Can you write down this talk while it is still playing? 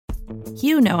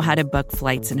You know how to book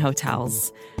flights and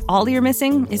hotels. All you're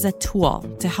missing is a tool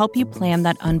to help you plan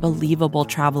that unbelievable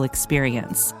travel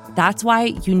experience. That's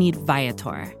why you need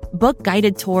Viator. Book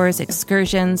guided tours,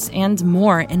 excursions, and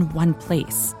more in one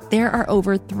place. There are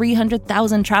over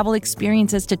 300,000 travel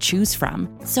experiences to choose from,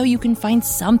 so you can find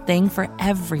something for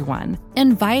everyone.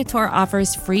 And Viator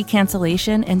offers free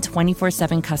cancellation and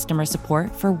 24/7 customer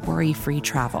support for worry-free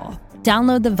travel.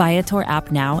 Download the Viator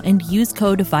app now and use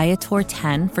code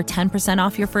Viator10 for 10%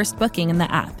 off your first booking in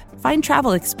the app. Find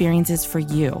travel experiences for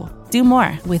you. Do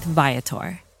more with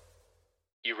Viator.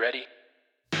 You ready?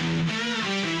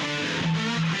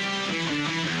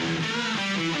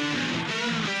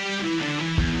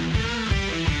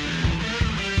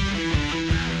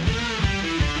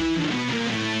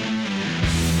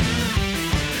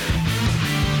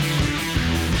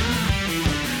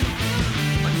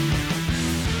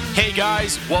 Hey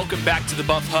guys, welcome back to the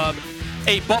Buff Hub,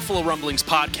 a Buffalo Rumblings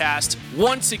podcast.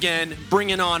 Once again,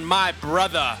 bringing on my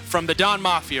brother from the Don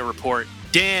Mafia Report,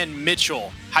 Dan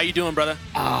Mitchell. How you doing, brother?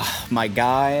 My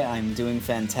guy, I'm doing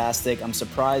fantastic. I'm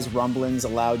surprised Rumblings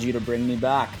allowed you to bring me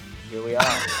back. Here we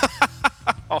are.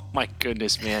 Oh my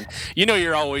goodness, man. You know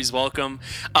you're always welcome.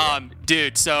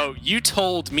 Dude, so you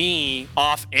told me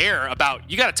off air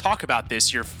about, you got to talk about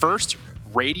this, your first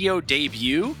radio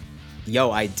debut?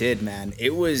 Yo, I did, man.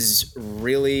 It was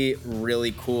really,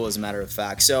 really cool, as a matter of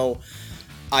fact. So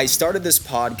I started this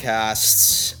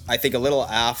podcast, I think a little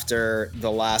after the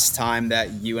last time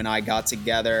that you and I got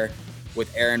together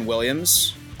with Aaron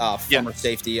Williams, former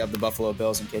safety of the Buffalo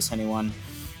Bills, in case anyone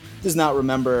does not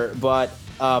remember. But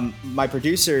my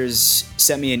producers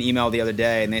sent me an email the other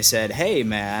day and they said, hey,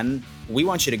 man, we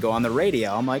want you to go on the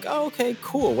radio. I'm like, oh, okay,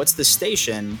 cool. What's the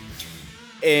station?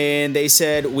 And they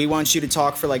said, we want you to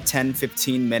talk for like 10,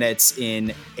 15 minutes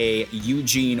in a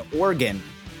Eugene, Oregon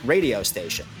radio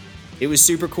station. It was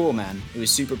super cool, man. It was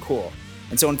super cool.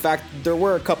 And so, in fact, there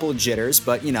were a couple of jitters,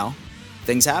 but, you know,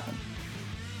 things happen.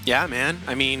 Yeah, man.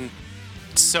 I mean,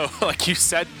 so like you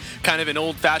said, kind of an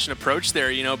old-fashioned approach there,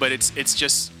 you know, but it's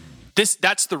just this.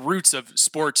 That's the roots of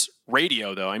sports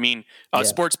radio, though. I mean,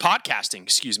 sports podcasting,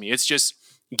 excuse me. It's just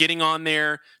getting on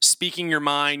there, speaking your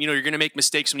mind. You know, you're going to make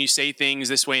mistakes when you say things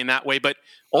this way and that way, but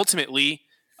ultimately,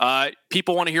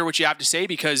 people want to hear what you have to say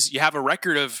because you have a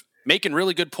record of making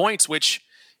really good points, which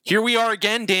here we are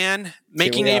again, Dan,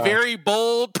 making a very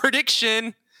bold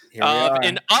prediction of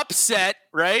an upset,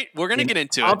 right? We're going to get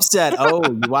into it. Upset. Oh,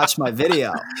 you watched my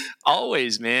video.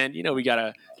 Always, man. You know, we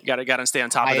gotta stay on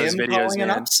top of those videos, man. I am calling an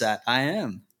upset. I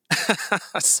am.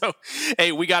 So,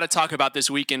 hey, we got to talk about this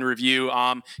week in review.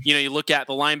 You know, you look at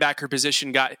the linebacker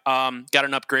position got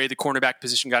an upgrade. The cornerback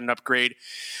position got an upgrade.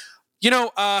 You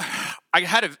know, I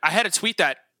had a tweet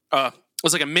that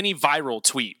was like a mini viral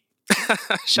tweet.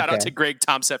 Shout out to Greg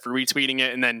Tomset for retweeting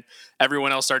it, and then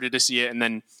everyone else started to see it. And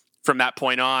then from that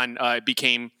point on, it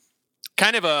became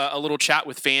kind of a little chat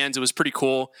with fans. It was pretty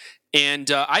cool. And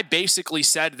I basically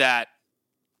said that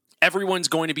everyone's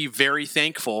going to be very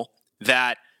thankful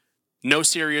that no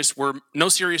serious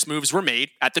moves were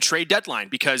made at the trade deadline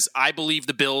because I believe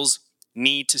the Bills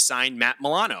need to sign Matt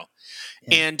Milano.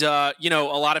 Yeah. And, you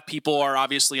know, a lot of people are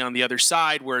obviously on the other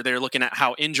side where they're looking at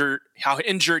how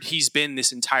injured he's been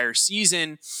this entire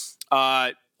season.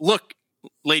 Look,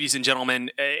 ladies and gentlemen,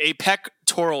 a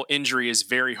pectoral injury is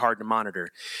very hard to monitor.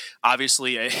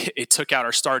 Obviously, it took out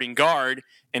our starting guard,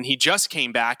 and he just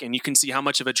came back, and you can see how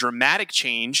much of a dramatic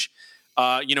change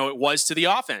you know, it was to the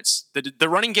offense. The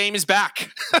running game is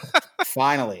back.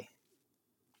 Finally.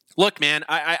 Look, man,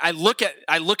 I look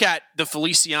at the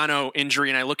Feliciano injury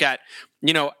and I look at,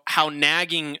 you know, how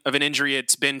nagging of an injury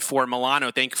it's been for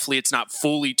Milano. Thankfully, it's not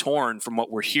fully torn from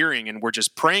what we're hearing, and we're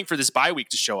just praying for this bye week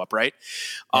to show up, right?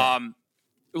 Yeah.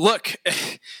 Look,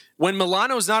 when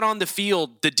Milano's not on the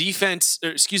field, the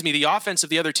offense of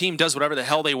the other team does whatever the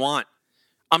hell they want.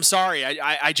 I'm sorry.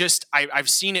 I've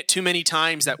seen it too many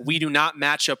times that we do not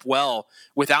match up well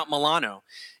without Milano.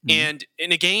 Mm-hmm. And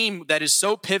in a game that is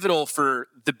so pivotal for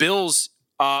the Bills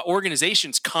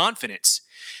organization's confidence,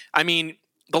 I mean,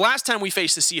 the last time we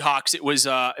faced the Seahawks, it was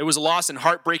a loss in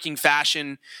heartbreaking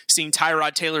fashion, seeing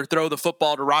Tyrod Taylor throw the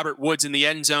football to Robert Woods in the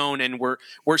end zone, and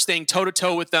we're staying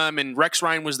toe-to-toe with them, and Rex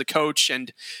Ryan was the coach,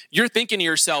 and you're thinking to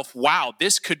yourself, wow,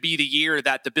 this could be the year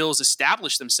that the Bills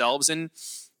establish themselves, and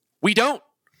we don't.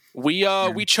 We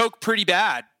choked pretty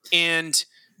bad, and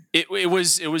it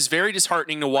was very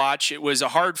disheartening to watch. It was a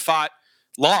hard-fought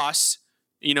loss.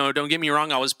 You know, don't get me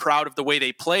wrong, I was proud of the way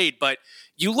they played, but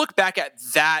you look back at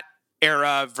that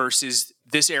era versus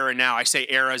this era now. I say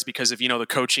eras because of, you know, the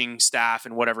coaching staff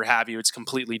and whatever have you. It's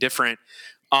completely different.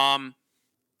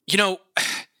 You know,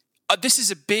 this is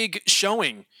a big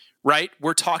showing right?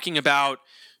 We're talking about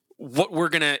what we're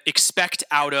going to expect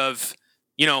out of,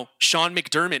 Sean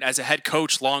McDermott as a head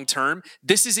coach long term.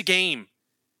 This is a game.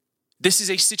 This is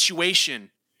a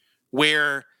situation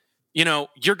where,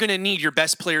 you're going to need your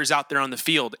best players out there on the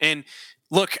field. And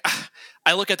look,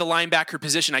 I look at the linebacker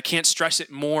position. I can't stress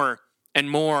it more and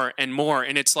more and more.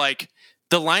 And it's like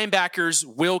the linebackers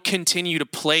will continue to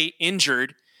play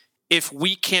injured if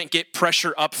we can't get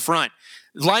pressure up front.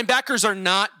 Linebackers are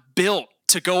not built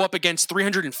to go up against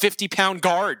 350-pound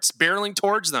guards barreling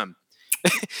towards them.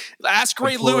 Ask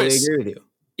Ray Lewis. Agree with you.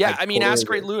 Yeah, ask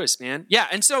Ray Lewis, man. Yeah,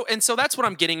 and so that's what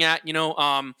I'm getting at.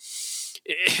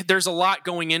 There's a lot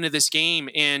going into this game,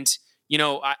 and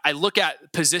I look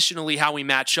at positionally how we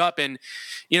match up, and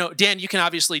Dan, you can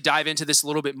obviously dive into this a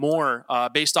little bit more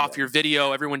based off your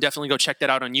video. Everyone definitely go check that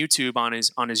out on YouTube on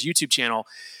his YouTube channel.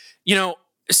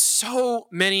 So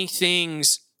many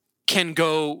things can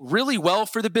go really well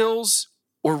for the Bills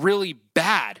or really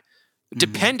bad,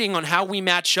 depending on how we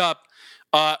match up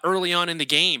early on in the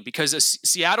game, because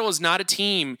Seattle is not a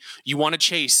team you want to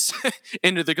chase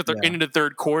into the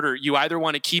third quarter. You either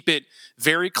want to keep it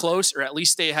very close or at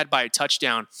least stay ahead by a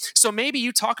touchdown. So maybe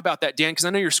you talk about that, Dan, because I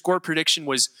know your score prediction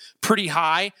was pretty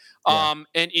high.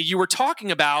 And you were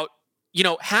talking about,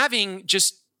 having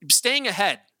just staying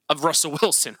ahead of Russell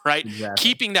Wilson, right? Exactly.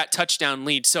 Keeping that touchdown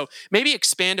lead. So maybe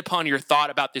expand upon your thought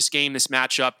about this game, this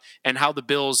matchup, and how the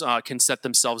Bills can set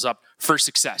themselves up for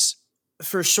success.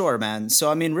 For sure, man.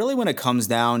 So, really when it comes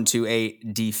down to a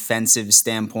defensive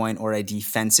standpoint or a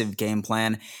defensive game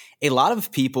plan, a lot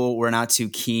of people were not too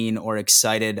keen or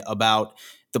excited about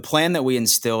the plan that we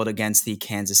instilled against the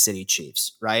Kansas City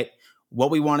Chiefs, right? What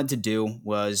we wanted to do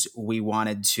was we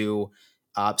wanted to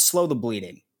slow the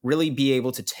bleeding, really be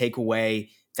able to take away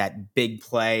that big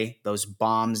play, those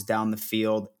bombs down the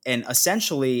field, and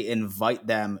essentially invite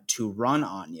them to run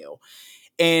on you.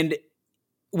 And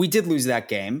we did lose that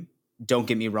game. Don't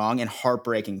get me wrong, in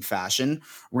heartbreaking fashion.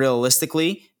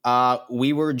 Realistically,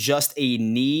 we were just a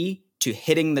knee to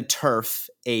hitting the turf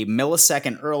a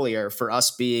millisecond earlier for us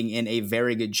being in a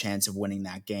very good chance of winning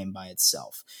that game by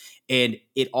itself. And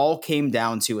it all came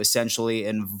down to essentially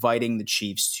inviting the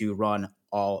Chiefs to run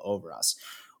all over us.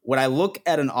 When I look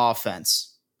at an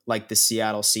offense like the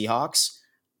Seattle Seahawks,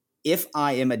 if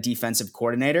I am a defensive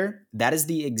coordinator, that is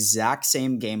the exact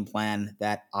same game plan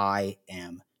that I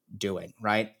am doing,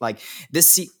 right? Like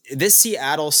this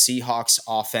Seattle Seahawks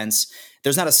offense,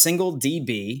 there's not a single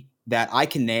DB that I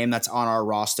can name that's on our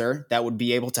roster that would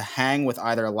be able to hang with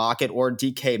either Lockett or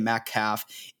DK Metcalf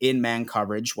in man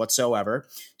coverage whatsoever.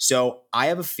 So I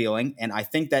have a feeling, and I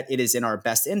think that it is in our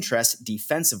best interest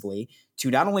defensively to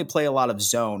not only play a lot of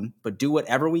zone, but do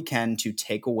whatever we can to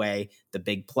take away the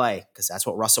big play, because that's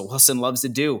what Russell Wilson loves to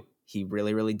do. He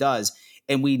really, really does.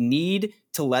 And we need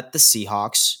to let the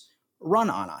Seahawks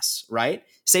run on us, right?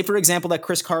 Say, for example, that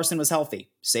Chris Carson was healthy.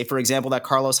 Say, for example, that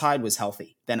Carlos Hyde was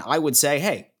healthy. Then I would say,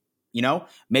 hey,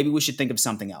 maybe we should think of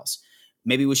something else.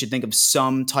 Maybe we should think of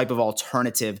some type of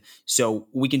alternative so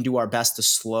we can do our best to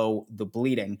slow the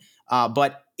bleeding.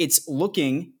 But it's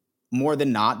looking more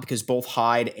than not, because both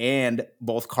Hyde and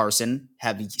both Carson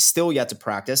have still yet to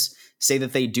practice, say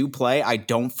that they do play. I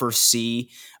don't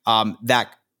foresee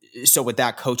that. So with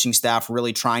that coaching staff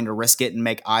really trying to risk it and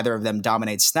make either of them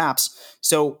dominate snaps.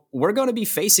 So we're going to be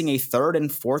facing a third and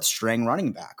fourth string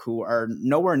running back who are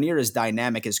nowhere near as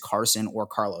dynamic as Carson or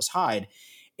Carlos Hyde.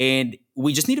 And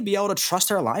we just need to be able to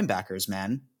trust our linebackers,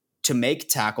 man, to make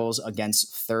tackles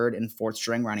against third and fourth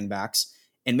string running backs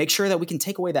and make sure that we can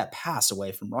take away that pass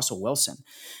away from Russell Wilson.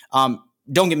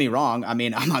 Don't get me wrong. I'm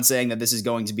not saying that this is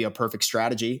going to be a perfect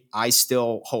strategy. I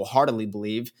still wholeheartedly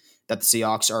believe that the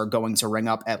Seahawks are going to ring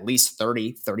up at least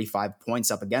 30, 35 points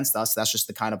up against us. That's just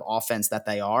the kind of offense that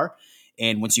they are.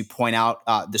 And once you point out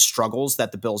the struggles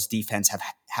that the Bills defense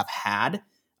have had,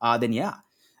 then yeah.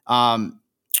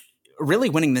 Really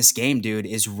winning this game, dude,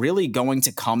 is really going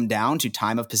to come down to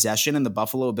time of possession and the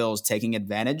Buffalo Bills taking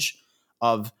advantage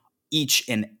of each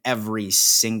and every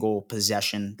single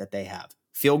possession that they have.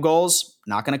 Field goals,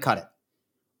 not going to cut it.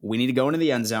 We need to go into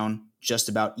the end zone just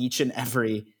about each and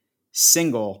every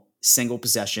single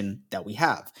possession that we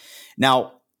have.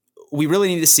 Now, we really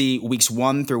need to see weeks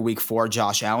 1 through week 4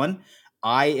 Josh Allen.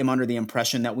 I am under the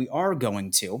impression that we are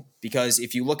going to, because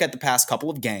if you look at the past couple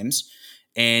of games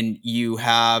and you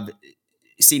have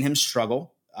seen him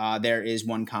struggle, there is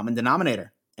one common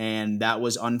denominator, and that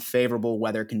was unfavorable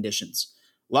weather conditions.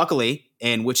 Luckily,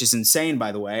 and which is insane,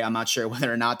 by the way, I'm not sure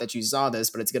whether or not that you saw this,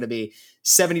 but it's going to be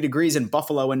 70 degrees in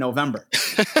Buffalo in November.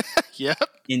 Yep.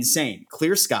 Insane.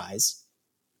 Clear skies,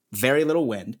 very little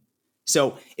wind.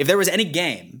 So if there was any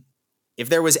game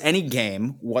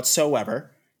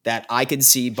whatsoever that I could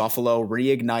see Buffalo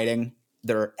reigniting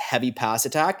their heavy pass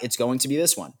attack, it's going to be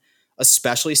this one,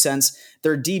 especially since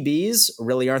their DBs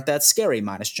really aren't that scary,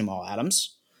 minus Jamal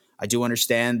Adams. I do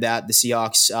understand that the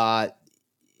Seahawks,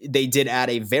 they did add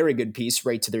a very good piece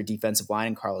right to their defensive line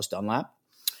in Carlos Dunlap.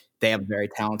 They have a very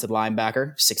talented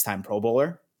linebacker, 6-time Pro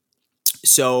Bowler.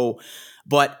 So,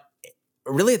 but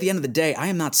really at the end of the day, I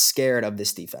am not scared of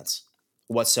this defense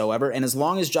whatsoever. And as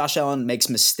long as Josh Allen makes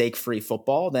mistake-free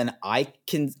football, then I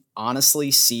can honestly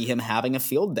see him having a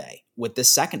field day with this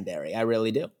secondary. I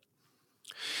really do.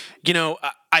 You know,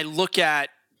 I look at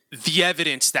the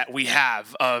evidence that we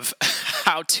have of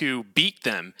how to beat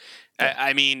them.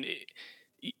 I mean,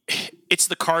 it's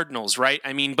the Cardinals, right?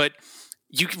 I mean, but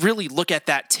you really look at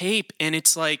that tape and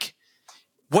it's like,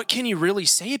 what can you really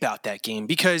say about that game?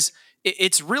 Because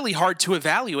it's really hard to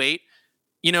evaluate,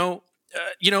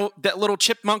 that little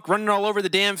chipmunk running all over the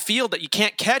damn field that you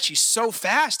can't catch. He's so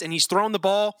fast and he's throwing the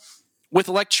ball with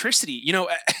electricity.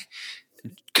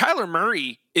 Kyler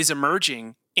Murray is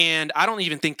emerging, and I don't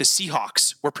even think the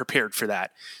Seahawks were prepared for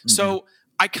that. Mm-hmm. So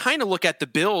I kind of look at the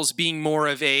Bills being more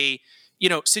of a,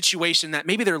 situation that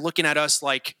maybe they're looking at us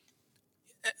like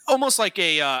almost like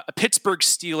a Pittsburgh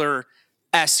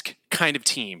Steeler-esque kind of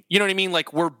team. You know what I mean?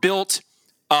 Like, we're built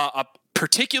a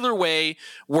particular way.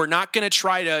 We're not going to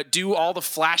try to do all the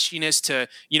flashiness to,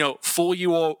 fool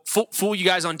you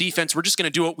guys on defense. We're just going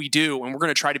to do what we do, and we're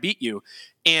going to try to beat you.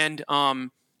 And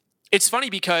it's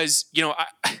funny because,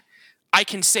 I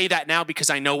can say that now because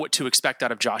I know what to expect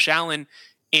out of Josh Allen.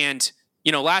 And,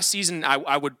 last season,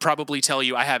 I would probably tell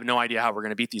you I have no idea how we're going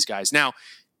to beat these guys. Now,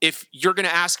 if you're going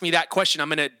to ask me that question, I'm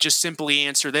going to just simply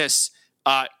answer this.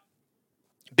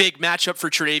 Big matchup for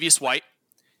Tre'Davious White.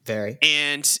 Very.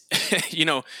 And,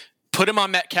 put him on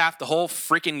Metcalf the whole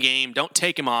freaking game. Don't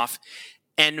take him off.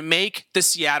 And make the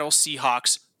Seattle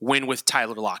Seahawks win with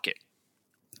Tyler Lockett.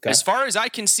 Okay. As far as I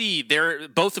can see,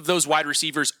 both of those wide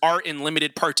receivers are in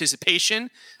limited participation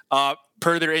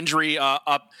per their injury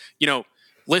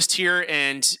list here.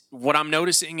 And what I'm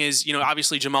noticing is,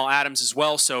 obviously Jamal Adams as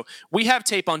well. So we have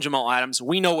tape on Jamal Adams.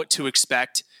 We know what to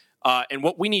expect. And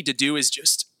what we need to do is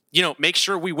just, make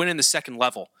sure we win in the second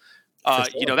level.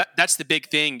 Sure. That's the big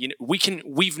thing.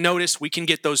 We've noticed we can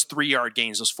get those 3-yard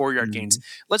gains, those 4-yard gains.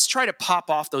 Let's try to pop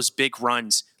off those big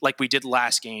runs like we did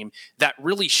last game that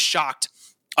really shocked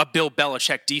a Bill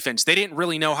Belichick defense. They didn't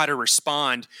really know how to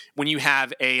respond when you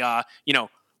have a,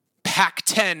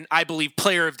 Pac-10, I believe,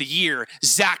 player of the year,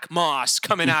 Zach Moss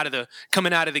coming out of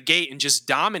the gate and just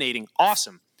dominating.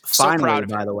 Awesome. Finally, so proud of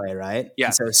by the way, right? Yeah.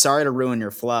 And so sorry to ruin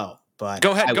your flow, but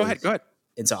go ahead.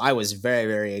 And so I was very,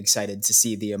 very excited to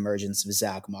see the emergence of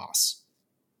Zach Moss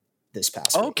this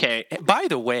past week. Okay. By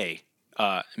the way,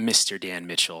 Mr. Dan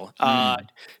Mitchell,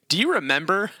 do you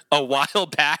remember a while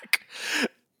back?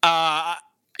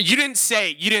 You didn't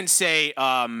say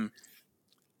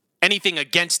anything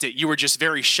against it. You were just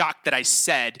very shocked that I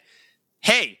said,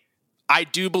 hey, I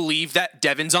do believe that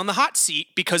Devin's on the hot seat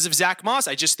because of Zach Moss.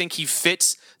 I just think he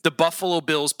fits the Buffalo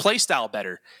Bills play style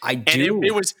better. I do.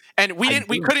 And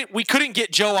we couldn't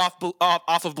get Joe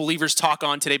off of Believers Talk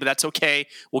on today, but that's okay.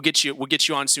 We'll get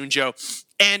you on soon, Joe.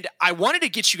 And I wanted to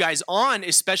get you guys on,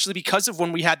 especially because of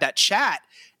when we had that chat.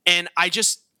 And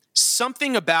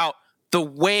something about the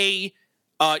way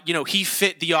he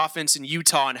fit the offense in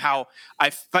Utah and how I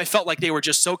felt like they were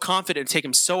just so confident to take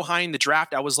him so high in the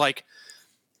draft. I was like,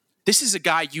 this is a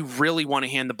guy you really want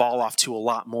to hand the ball off to a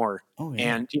lot more. Oh,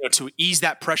 yeah. And, to ease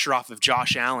that pressure off of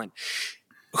Josh Allen.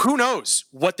 Who knows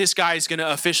what this guy is going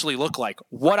to officially look like?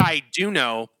 What I do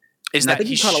know is that I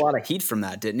think you caught a lot of heat from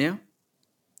that, didn't you?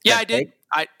 Yeah, I did.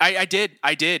 I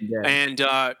did. Yeah.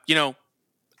 And,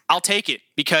 I'll take it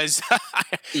because now I'm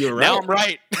right. You were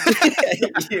right.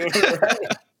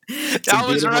 I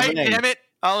was right, damn it.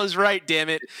 I was right, damn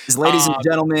it. Ladies and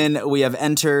gentlemen, we have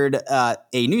entered a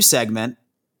new segment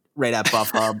right at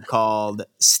Buff Hub called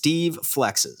Steve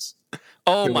Flexes.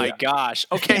 Oh my gosh.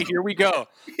 Okay, here we go.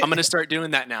 I'm going to start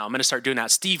doing that now.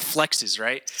 Steve Flexes,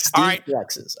 right? Steve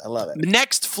Flexes. I love it.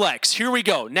 Next flex. Here we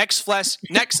go. Next flex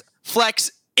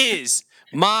is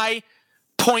my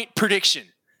point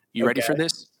prediction. You ready for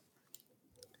this?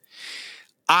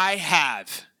 I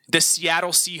have the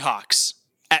Seattle Seahawks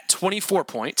at 24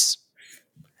 points.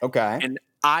 Okay. And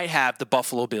I have the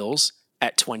Buffalo Bills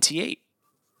at 28.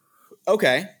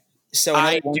 Okay. So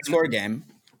another one-score game.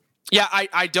 Yeah,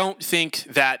 I don't think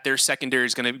that their secondary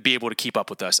is going to be able to keep up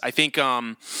with us. I think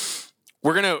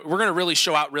we're gonna really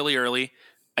show out really early.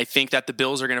 I think that the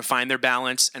Bills are going to find their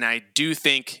balance, and I do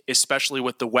think, especially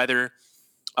with the weather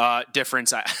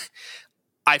difference,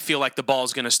 I feel like the ball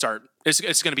is going to start.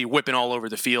 It's going to be whipping all over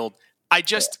the field. I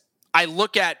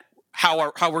look at how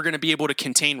we're going to be able to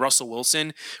contain Russell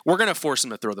Wilson, we're going to force him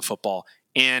to throw the football.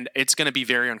 And it's going to be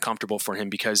very uncomfortable for him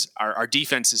because our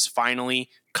defense is finally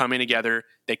coming together.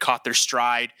 They caught their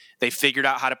stride. They figured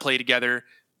out how to play together.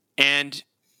 And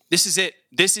this is it.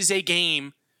 This is a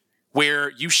game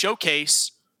where you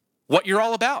showcase what you're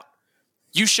all about.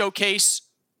 You showcase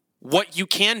what you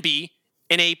can be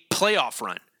in a playoff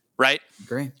run, right?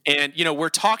 Great. And, we're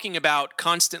talking about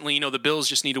constantly, the Bills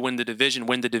just need to win the division,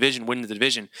 win the division, win the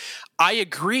division. I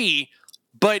agree,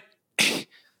 but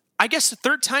I guess the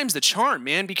third time's the charm,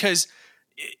 man, because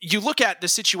you look at the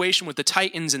situation with the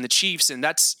Titans and the Chiefs, and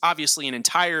that's obviously an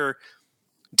entire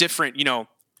different,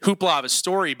 hoopla of a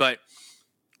story. But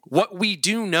what we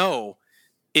do know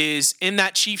is in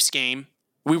that Chiefs game,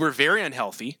 we were very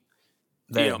unhealthy.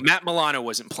 Matt Milano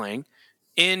wasn't playing.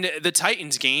 In the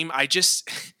Titans game,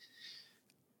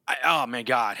 oh my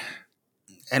God.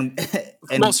 And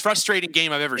most frustrating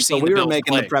game I've ever seen. So we were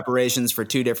making the preparations for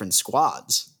two different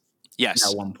squads. Yes.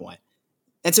 At one point.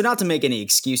 And so not to make any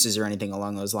excuses or anything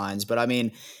along those lines, but I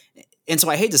mean, and so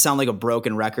I hate to sound like a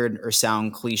broken record or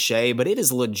sound cliche, but it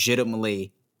is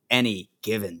legitimately any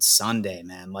given Sunday,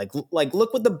 man. Like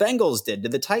look what the Bengals did to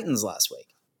the Titans last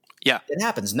week. Yeah. It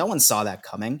happens. No one saw that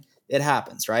coming. It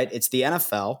happens, right? It's the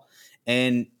NFL,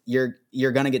 and you're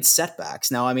going to get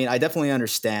setbacks. Now, I mean, I definitely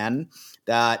understand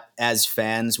that as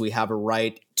fans, we have a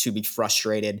right to be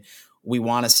frustrated. We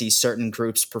want to see certain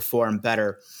groups perform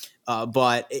better.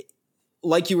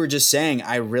 Like you were just saying,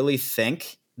 I really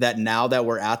think that now that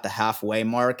we're at the halfway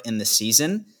mark in the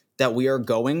season, that we are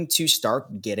going to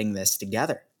start getting this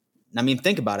together. I mean,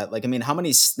 think about it. How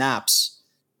many snaps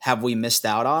have we missed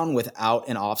out on without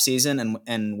an offseason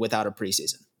and without a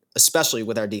preseason, especially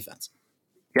with our defense?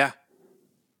 Yeah.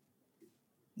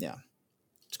 Yeah.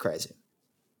 It's crazy.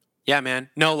 Yeah, man.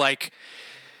 No,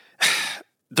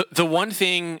 the one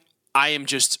thing I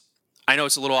know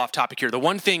it's a little off topic here. The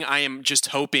one thing I am just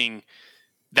hoping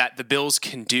that the Bills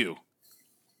can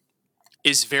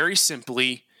is very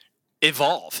simply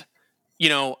evolve.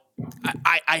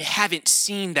 I haven't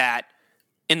seen that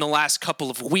in the last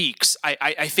couple of weeks.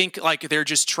 I think they're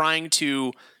just trying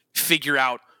to figure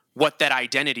out what that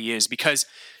identity is, because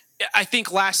I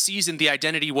think last season the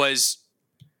identity was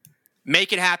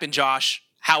make it happen, Josh,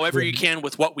 however you can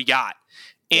with what we got.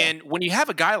 And when you have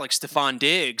a guy like Stephon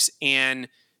Diggs, and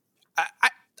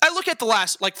I look at the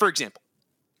last, for example,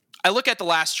 I look at the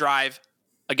last drive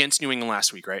against New England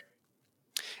last week, right?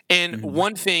 And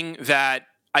one thing that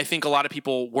I think a lot of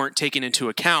people weren't taking into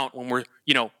account when we're,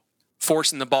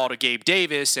 forcing the ball to Gabe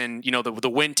Davis and, the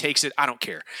wind takes it, I don't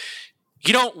care.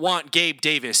 You don't want Gabe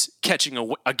Davis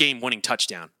catching a game-winning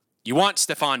touchdown. You want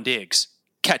Stephon Diggs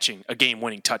catching a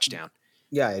game-winning touchdown.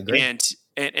 Yeah, I agree.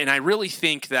 And I really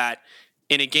think that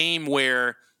in a game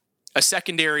where a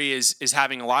secondary is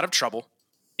having a lot of trouble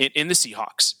in the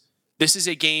Seahawks, this is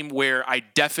a game where I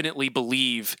definitely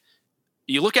believe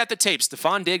you look at the tapes.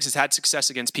 Stephon Diggs has had success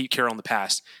against Pete Carroll in the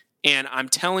past, and I'm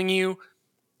telling you,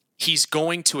 he's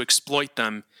going to exploit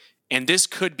them. And this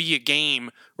could be a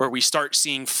game where we start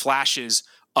seeing flashes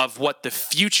of what the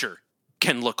future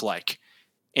can look like.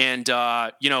 And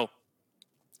I'm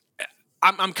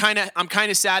kind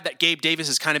of sad that Gabe Davis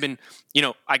has kind of been,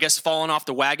 I guess fallen off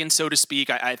the wagon, so to speak.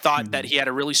 I thought that he had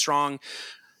a really strong,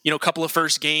 couple of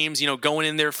first games, going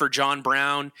in there for John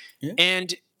Brown. Yeah.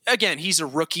 And again, he's a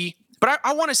rookie, but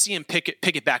I want to see him pick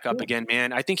it back up again,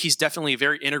 man. I think he's definitely a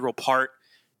very integral part.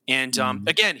 And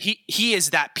again, he is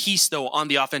that piece, though, on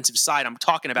the offensive side. I'm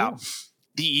talking about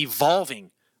the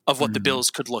evolving of what the Bills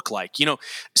could look like.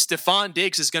 Stephon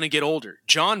Diggs is going to get older.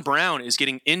 John Brown is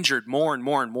getting injured more and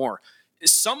more and more.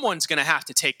 Someone's going to have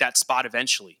to take that spot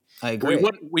eventually. I agree.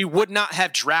 We would not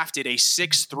have drafted a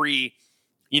 6'3",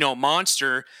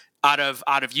 monster out of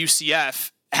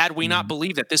UCF had we not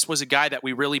believed that this was a guy that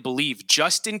we really believe,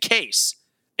 just in case,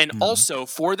 and also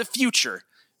for the future.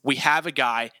 We have a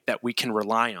guy that we can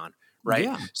rely on, right?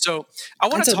 Yeah. So I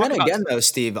want to talk about again, though,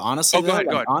 Steve. Honestly, go ahead.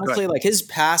 Honestly, his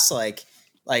pass,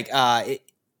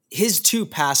 his two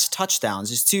pass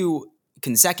touchdowns, his two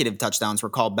consecutive touchdowns were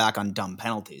called back on dumb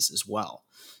penalties as well.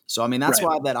 So I mean, that's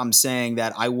why that I'm saying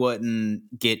that I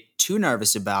wouldn't get too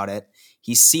nervous about it.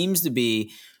 He seems to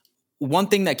be. One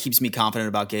thing that keeps me confident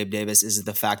about Gabe Davis is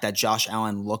the fact that Josh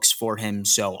Allen looks for him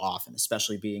so often,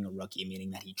 especially being a rookie,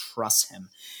 meaning that he trusts him.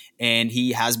 And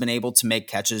he has been able to make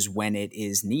catches when it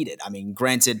is needed. I mean,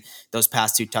 granted, those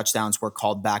past two touchdowns were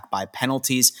called back by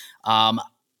penalties. I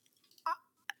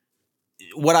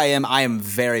am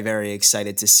very, very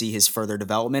excited to see his further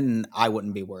development, and I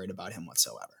wouldn't be worried about him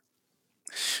whatsoever.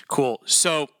 Cool.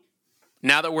 So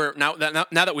now that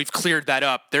we've cleared that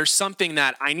up, there's something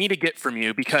that I need to get from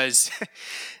you, because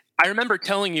I remember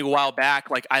telling you a while back,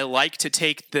 like I like to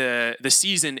take the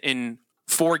season in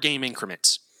 4-game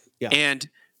increments. Yeah. And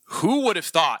who would have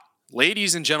thought,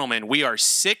 ladies and gentlemen, we are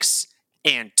 6-2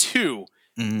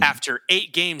 after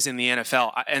 8 games in the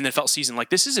NFL season. Like,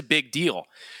 this is a big deal.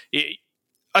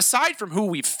 Aside from who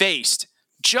we've faced,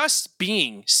 just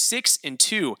being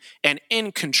 6-2 and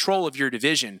in control of your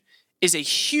division is a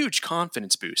huge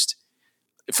confidence boost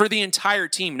for the entire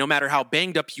team. No matter how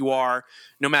banged up you are,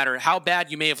 no matter how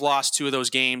bad you may have lost 2 of those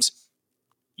games,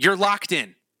 you're locked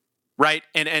in, right?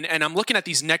 And I'm looking at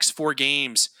these next 4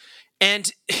 games,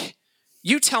 and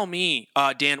you tell me,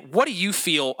 Dan, what do you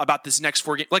feel about this next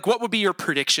 4 games? Like, what would be your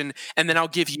prediction? And then I'll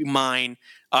give you mine.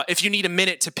 If you need a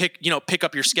minute to pick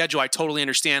up your schedule, I totally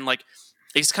understand. Like,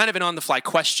 it's kind of an on-the-fly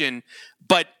question,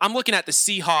 but I'm looking at the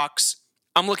Seahawks,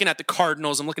 I'm looking at the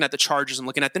Cardinals, I'm looking at the Chargers, I'm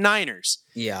looking at the Niners.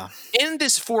 Yeah. In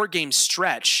this 4-game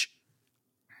stretch,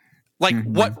 like,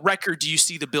 what record do you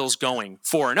see the Bills going?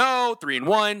 4-0,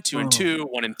 3-1, 2-2,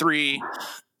 1-3?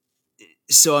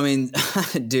 So, I mean,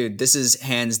 dude, this is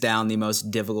hands down the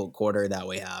most difficult quarter that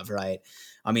we have, right?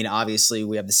 I mean, obviously,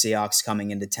 we have the Seahawks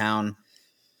coming into town,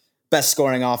 best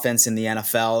scoring offense in the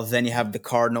NFL. Then you have the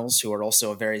Cardinals, who are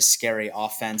also a very scary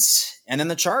offense. And then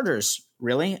the Chargers,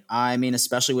 really. I mean,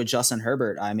 especially with Justin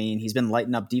Herbert. I mean, he's been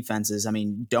lighting up defenses. I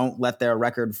mean, don't let their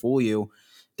record fool you.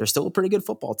 They're still a pretty good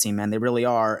football team, man. They really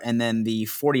are. And then the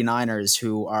 49ers,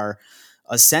 who are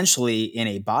essentially in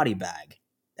a body bag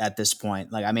at this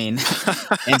point. Like, I mean,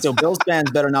 and so Bills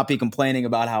fans better not be complaining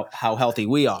about how healthy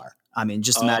we are. I mean,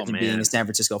 just imagine being a San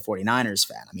Francisco 49ers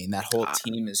fan. I mean, that whole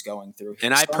team is going through.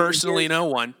 And I personally know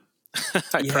one.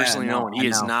 He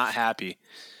is not happy.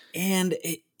 And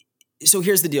so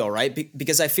here's the deal, right?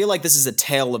 Because I feel like this is a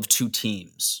tale of 2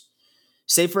 teams.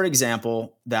 Say, for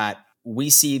example, that we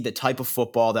see the type of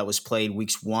football that was played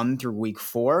weeks 1 through week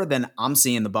 4, then I'm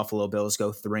seeing the Buffalo Bills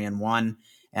go 3-1,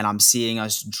 and I'm seeing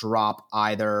us drop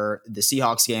either the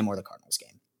Seahawks game or the Cardinals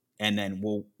game. And then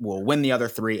we'll win the other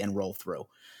 3 and roll through.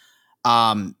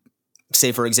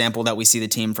 Say, for example, that we see the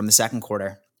team from the second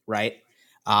quarter, right?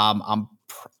 I'm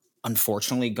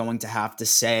unfortunately going to have to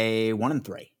say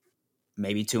 1-3,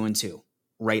 maybe 2-2,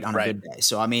 right on a good day.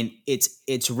 So, I mean,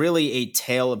 it's really a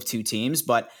tale of 2 teams,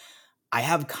 but I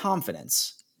have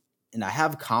confidence, and I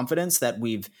have confidence that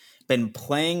we've been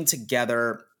playing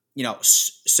together,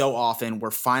 so often.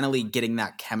 We're finally getting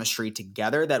that chemistry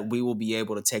together that we will be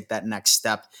able to take that next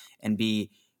step and be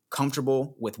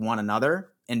comfortable with one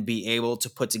another and be able to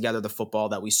put together the football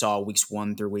that we saw weeks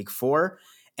 1 through week 4.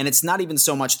 And it's not even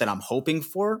so much that I'm hoping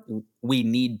for. We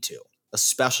need to,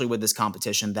 especially with this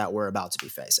competition that we're about to be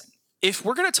facing. If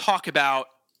we're going to talk about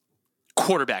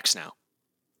quarterbacks now,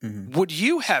 would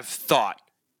you have thought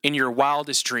in your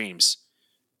wildest dreams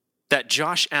that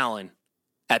Josh Allen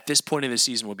at this point in the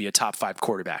season would be a top 5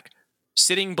 quarterback?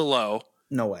 Sitting below.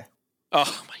 No way.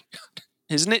 Oh my God.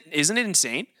 Isn't it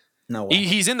insane? No way.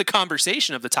 He's in the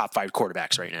conversation of the top 5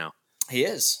 quarterbacks right now. He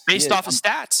is. Based off of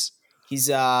stats. He's,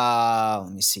 let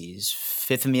me see, he's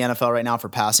 5th in the NFL right now for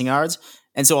passing yards.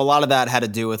 And so a lot of that had to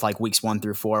do with like weeks 1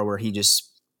 through 4 where he just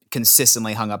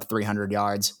consistently hung up 300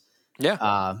 yards.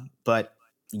 Yeah. But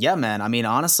yeah, man, I mean,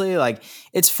 honestly, like,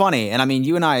 it's funny. And I mean,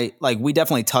 you and I, like, we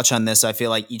definitely touch on this, I feel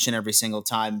like, each and every single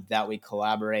time that we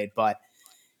collaborate. But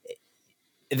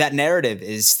that narrative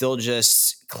is still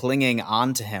just clinging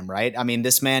on to him, right? I mean,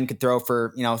 this man could throw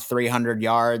for, 300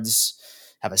 yards,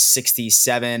 have a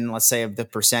 67, let's say, of the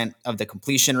percent of the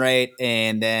completion rate,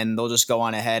 and then they'll just go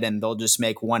on ahead and they'll just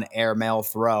make one airmail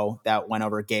throw that went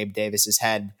over Gabe Davis's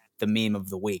head, the meme of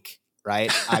the week,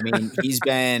 right? I mean, he's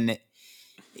been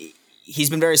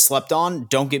very slept on.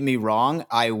 Don't get me wrong.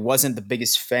 I wasn't the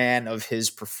biggest fan of his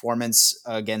performance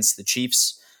against the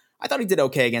Chiefs. I thought he did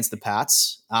okay against the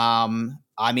Pats.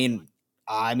 I mean,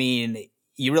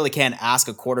 you really can't ask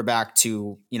a quarterback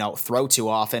to, throw too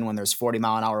often when there's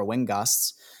 40-mile-an-hour wind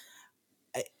gusts.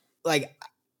 Like,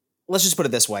 let's just put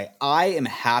it this way. I am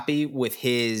happy with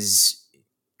his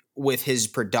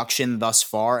production thus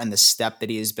far and the step that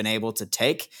he has been able to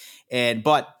take.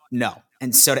 But no.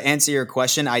 And so to answer your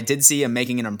question, I did see him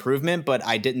making an improvement, but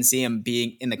I didn't see him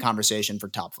being in the conversation for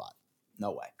top 5.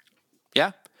 No way.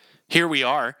 Yeah. Here we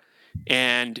are.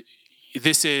 And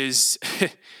this is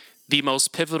the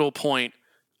most pivotal point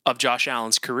of Josh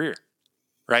Allen's career,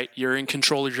 right? You're in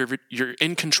control of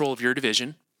your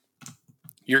division.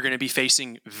 You're going to be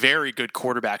facing very good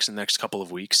quarterbacks in the next couple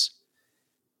of weeks.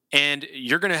 And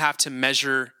you're going to have to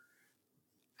measure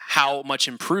how much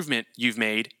improvement you've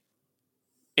made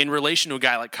in relation to a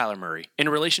guy like Kyler Murray, in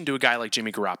relation to a guy like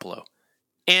Jimmy Garoppolo.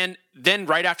 And then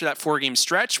right after that 4-game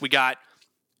stretch, we got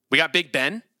Big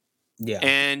Ben. Yeah.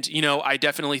 And, I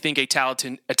definitely think a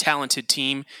talented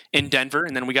team in Denver.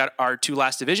 And then we got our 2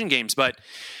 last division games. But,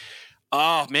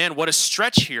 oh, man, what a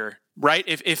stretch here, right?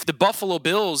 If the Buffalo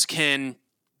Bills can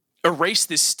erase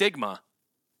this stigma,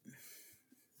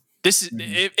 this is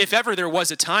if ever there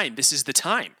was a time, this is the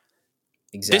time.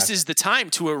 Exactly. This is the time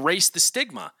to erase the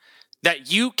stigma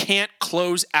that you can't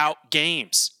close out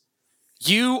games.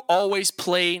 You always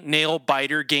play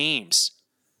nail-biter games.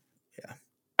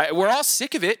 Yeah. We're all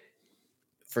sick of it.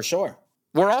 For sure.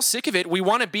 We're all sick of it. We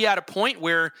want to be at a point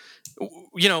where,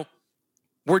 we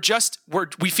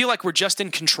feel like we're just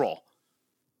in control,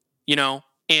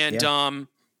 and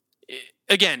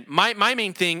again, my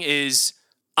main thing is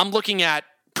I'm looking at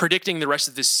predicting the rest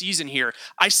of this season here.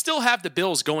 I still have the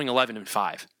Bills going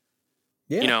 11-5.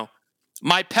 Yeah.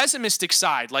 My pessimistic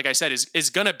side, like I said, is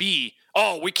going to be,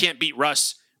 oh, we can't beat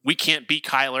Russ. We can't beat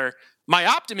Kyler. My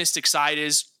optimistic side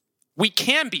is we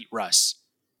can beat Russ.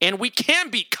 And we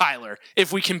can beat Kyler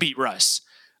if we can beat Russ.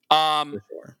 For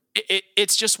sure.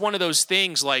 It's just one of those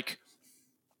things, like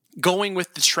going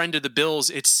with the trend of the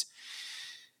Bills. It's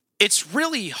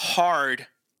really hard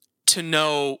to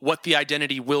know what the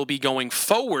identity will be going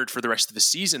forward for the rest of the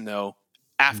season, though,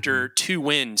 after 2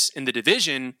 wins in the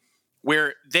division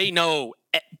where they know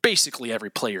basically every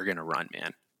play you're going to run,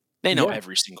 man. They know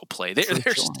every single play.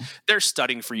 They're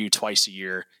studying for you twice a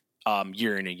year,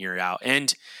 year in and year out.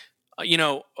 And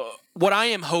what I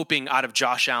am hoping out of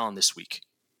Josh Allen this week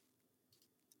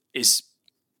is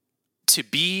to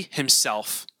be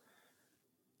himself.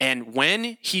 And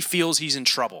when he feels he's in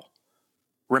trouble,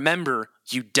 remember,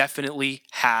 you definitely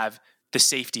have the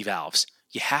safety valves.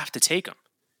 You have to take them.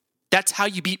 That's how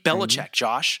you beat Belichick,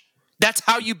 Josh. That's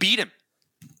how you beat him.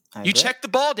 You check the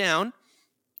ball down,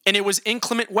 and it was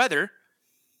inclement weather.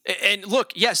 And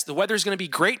look, yes, the weather is going to be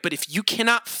great, but if you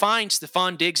cannot find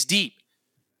Stephon Diggs deep,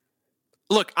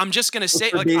 look, I'm just going to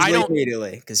say, like, I don't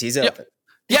immediately because he's open.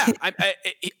 Yeah,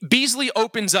 Beasley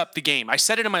opens up the game. I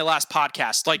said it in my last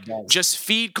podcast. Like, just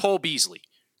feed Cole Beasley,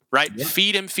 right? Yeah.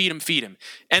 Feed him.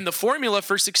 And the formula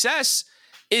for success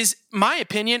is, my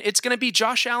opinion, it's going to be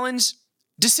Josh Allen's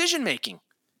decision making,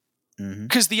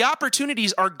 because the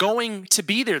opportunities are going to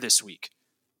be there this week.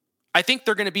 I think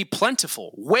they're going to be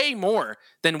plentiful, way more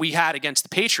than we had against the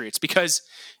Patriots, because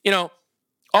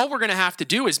all we're going to have to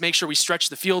do is make sure we stretch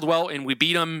the field well and we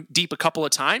beat them deep a couple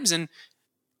of times and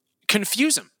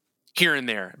confuse them here and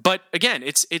there. But again,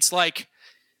 it's like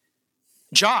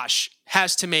Josh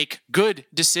has to make good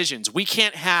decisions. We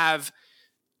can't have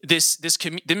the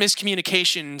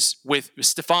miscommunications with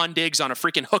Stephon Diggs on a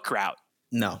freaking hook route.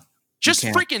 No. Just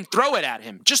freaking throw it at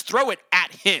him. Just throw it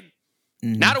at him.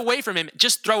 Not away from him.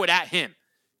 Just throw it at him.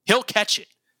 He'll catch it.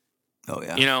 Oh,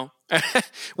 yeah.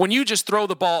 When you just throw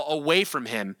the ball away from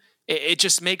him, it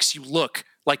just makes you look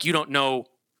like you don't know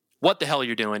what the hell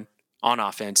you're doing on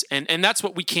offense. And that's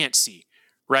what we can't see,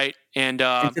 right? And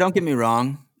don't get me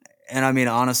wrong. And I mean,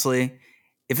 honestly,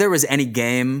 if there was any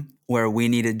game where we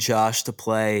needed Josh to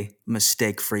play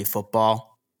mistake-free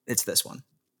football, it's this one.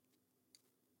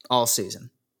 All season.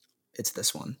 It's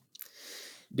this one.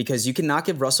 Because you cannot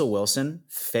give Russell Wilson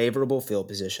favorable field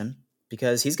position,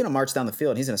 because he's going to march down the field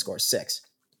and he's going to score 6.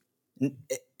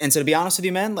 And so, to be honest with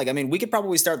you, man, we could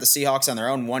probably start the Seahawks on their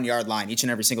own 1-yard line each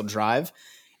and every single drive,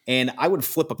 and I would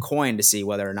flip a coin to see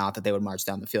whether or not that they would march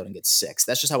down the field and get 6.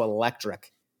 That's just how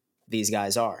electric these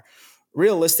guys are.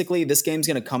 Realistically, this game's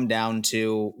going to come down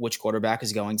to which quarterback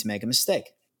is going to make a mistake.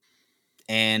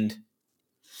 And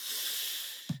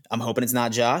I'm hoping it's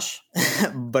not Josh,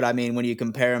 but I mean, when you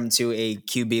compare him to a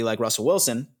QB like Russell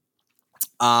Wilson,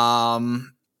 I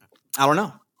don't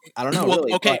know. Well,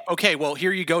 really. Okay. Well,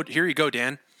 here you go,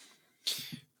 Dan.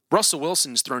 Russell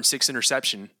Wilson's thrown 6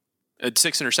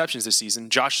 interceptions this season.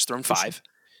 Josh has thrown 5.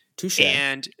 Touche.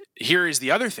 And here is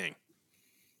the other thing.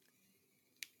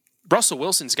 Russell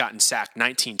Wilson's gotten sacked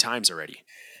 19 times already.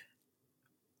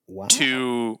 Wow.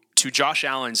 To Josh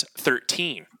Allen's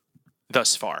 13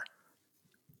 thus far.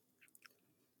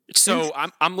 So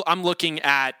I'm looking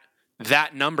at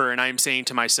that number and I'm saying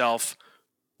to myself,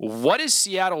 what is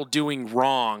Seattle doing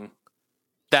wrong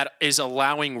that is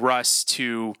allowing Russ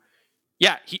to?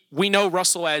 Yeah, we know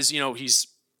Russell as he's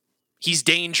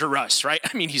dangerous, right?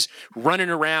 I mean, he's running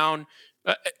around.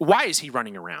 Why is he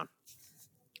running around?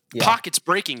 Yeah. Pockets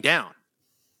breaking down.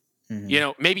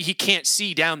 Maybe he can't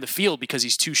see down the field because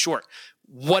he's too short.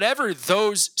 Whatever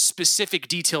those specific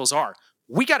details are,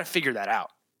 we got to figure that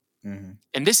out. And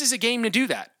this is a game to do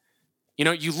that.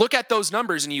 You look at those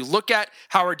numbers and you look at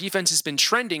how our defense has been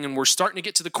trending and we're starting to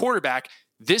get to the quarterback.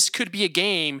 This could be a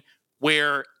game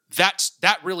where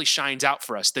that really shines out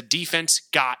for us. The defense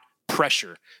got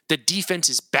pressure. The defense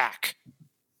is back.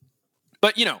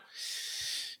 But,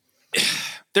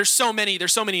 there's so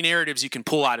many narratives you can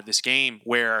pull out of this game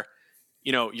where,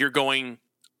 you're going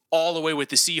all the way with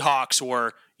the Seahawks,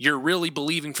 or you're really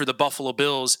believing for the Buffalo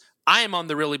Bills. I am on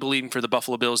the really believing for the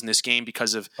Buffalo Bills in this game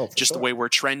because of the way we're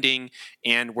trending,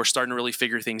 and we're starting to really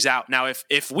figure things out. Now,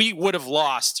 if we would have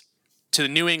lost to the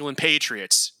New England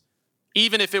Patriots,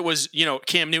 even if it was,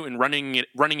 Cam Newton running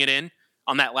it in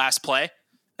on that last play,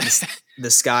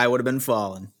 the sky would have been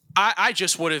falling. I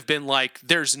just would have been like,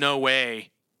 there's no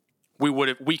way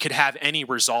we could have any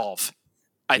resolve.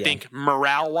 I think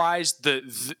morale-wise,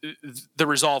 the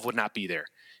resolve would not be there.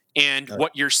 And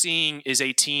what you're seeing is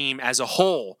a team as a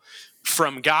whole,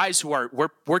 from guys who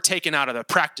we're taken out of the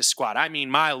practice squad. I mean,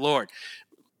 my Lord.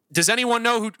 Does anyone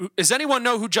know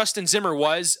who Justin Zimmer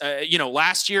was?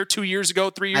 Last year, 2 years ago,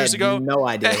 3 years ago? No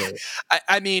idea.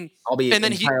 I mean, I'll be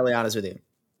entirely honest with you.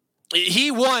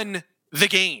 He won the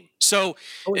game. So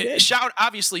big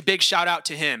shout out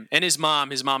to him and his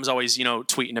mom. His mom's always,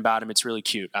 tweeting about him. It's really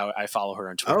cute. I follow her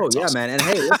on Twitter. Oh, yeah, awesome. Man. And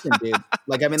hey, listen,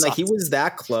 dude, he was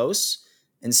that close.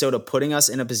 And so to putting us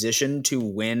in a position to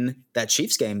win that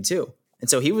Chiefs game too. And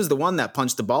so he was the one that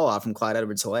punched the ball off from Clyde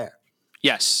Edwards-Helaire.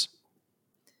 Yes.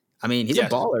 I mean, he's a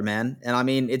baller, man. And I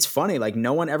mean, it's funny. Like,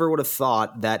 no one ever would have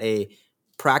thought that a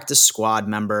practice squad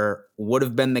member would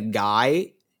have been the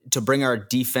guy to bring our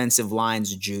defensive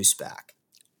line's juice back.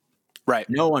 Right.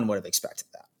 No one would have expected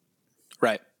that.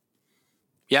 Right.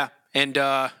 Yeah. And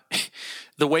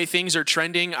the way things are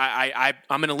trending, I'm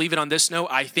going to leave it on this note.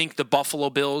 I think the Buffalo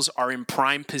Bills are in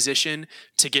prime position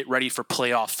to get ready for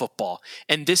playoff football.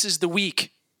 And this is the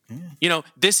week. Yeah.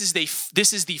 This is the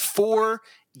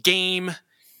 4-game,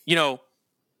 and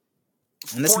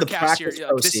this is the practice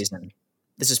postseason.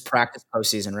 This is practice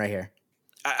postseason right here.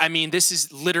 I mean, this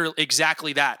is literally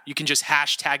exactly that. You can just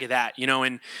hashtag that,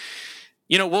 and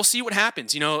we'll see what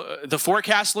happens. The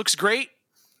forecast looks great.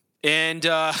 And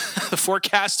the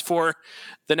forecast for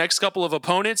the next couple of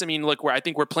opponents, I mean, look, I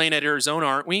think we're playing at Arizona,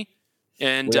 aren't we?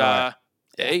 And hey,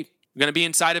 we're going to be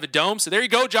inside of a dome. So there you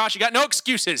go, Josh. You got no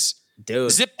excuses.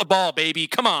 Dude. Zip the ball, baby.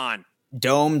 Come on.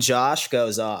 Dome Josh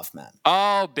goes off, man.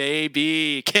 Oh,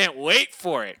 baby. Can't wait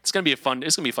for it. It's going to be a fun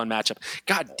matchup.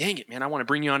 God dang it, man. I want to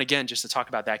bring you on again just to talk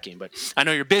about that game, but I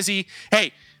know you're busy.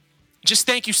 Hey, just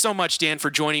thank you so much, Dan, for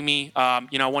joining me. I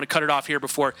want to cut it off here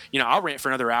before, I'll rant for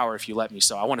another hour if you let me.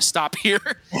 So I want to stop here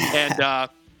and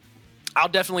I'll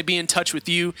definitely be in touch with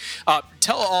you.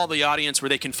 Tell all the audience where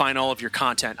they can find all of your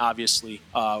content, obviously,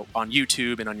 on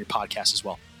YouTube and on your podcast as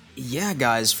well. Yeah,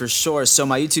 guys, for sure. So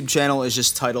my YouTube channel is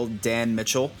just titled Dan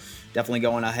Mitchell. Definitely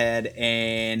going ahead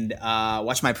and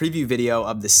watch my preview video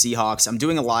of the Seahawks. I'm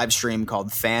doing a live stream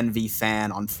called Fan v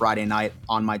Fan on Friday night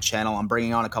on my channel. I'm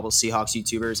bringing on a couple Seahawks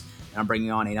YouTubers, and I'm bringing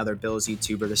on another Bills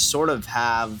YouTuber to sort of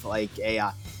have like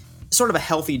a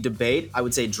healthy debate. I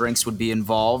would say drinks would be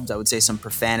involved. I would say some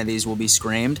profanities will be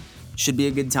screamed. Should be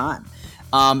a good time.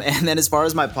 And then as far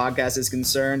as my podcast is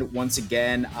concerned, once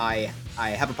again, I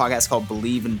have a podcast called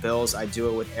Believe in Bills. I do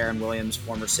it with Aaron Williams,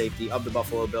 former safety of the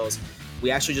Buffalo Bills. We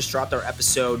actually just dropped our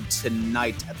episode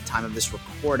tonight at the time of this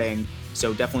recording,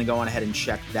 so definitely go on ahead and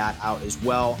check that out as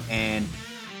well. And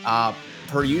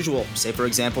per usual, say, for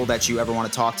example, that you ever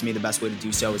want to talk to me, the best way to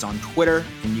do so is on Twitter,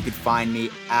 and you can find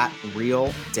me at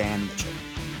Real Dan Mitchell.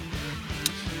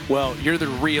 Well, you're the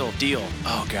real deal.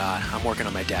 Oh, God, I'm working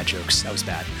on my dad jokes. That was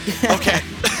bad. Okay.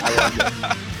 I love you.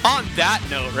 On that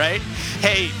note, right?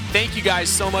 Hey, thank you guys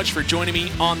so much for joining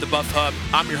me on the Buff Hub.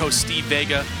 I'm your host, Steve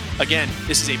Vega. Again,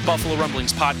 this is a Buffalo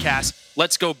Rumblings podcast.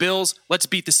 Let's go Bills. Let's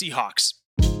beat the Seahawks.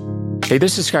 Hey,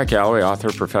 this is Scott Galloway, author,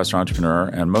 professor, entrepreneur,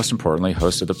 and most importantly,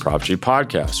 host of the Prop G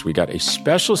podcast. We got a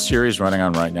special series running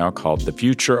on right now called The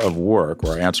Future of Work,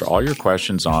 where I answer all your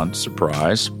questions on,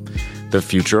 surprise, the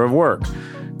future of work.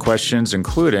 Questions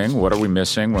including, what are we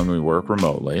missing when we work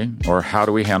remotely? Or how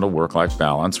do we handle work-life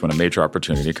balance when a major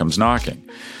opportunity comes knocking?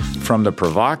 From the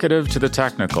provocative to the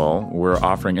technical, we're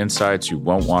offering insights you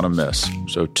won't want to miss.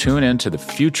 So tune in to The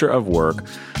Future of Work,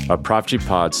 a Prop G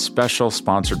Pod special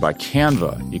sponsored by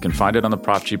Canva. You can find it on the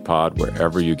Prop G Pod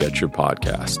wherever you get your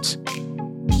podcasts.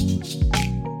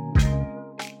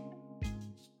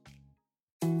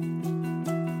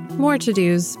 More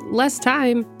to-dos, less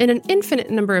time, and an infinite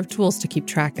number of tools to keep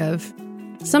track of.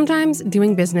 Sometimes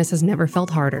doing business has never felt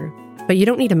harder, but you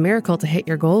don't need a miracle to hit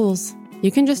your goals.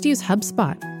 You can just use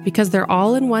HubSpot, because their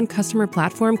all-in-one customer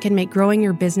platform can make growing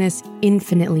your business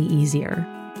infinitely easier.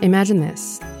 Imagine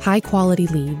this: high-quality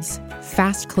leads,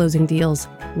 fast closing deals,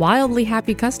 wildly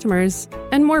happy customers,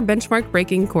 and more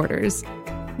benchmark-breaking quarters.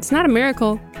 It's not a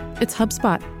miracle, it's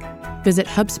HubSpot. Visit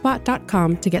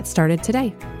HubSpot.com to get started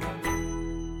today.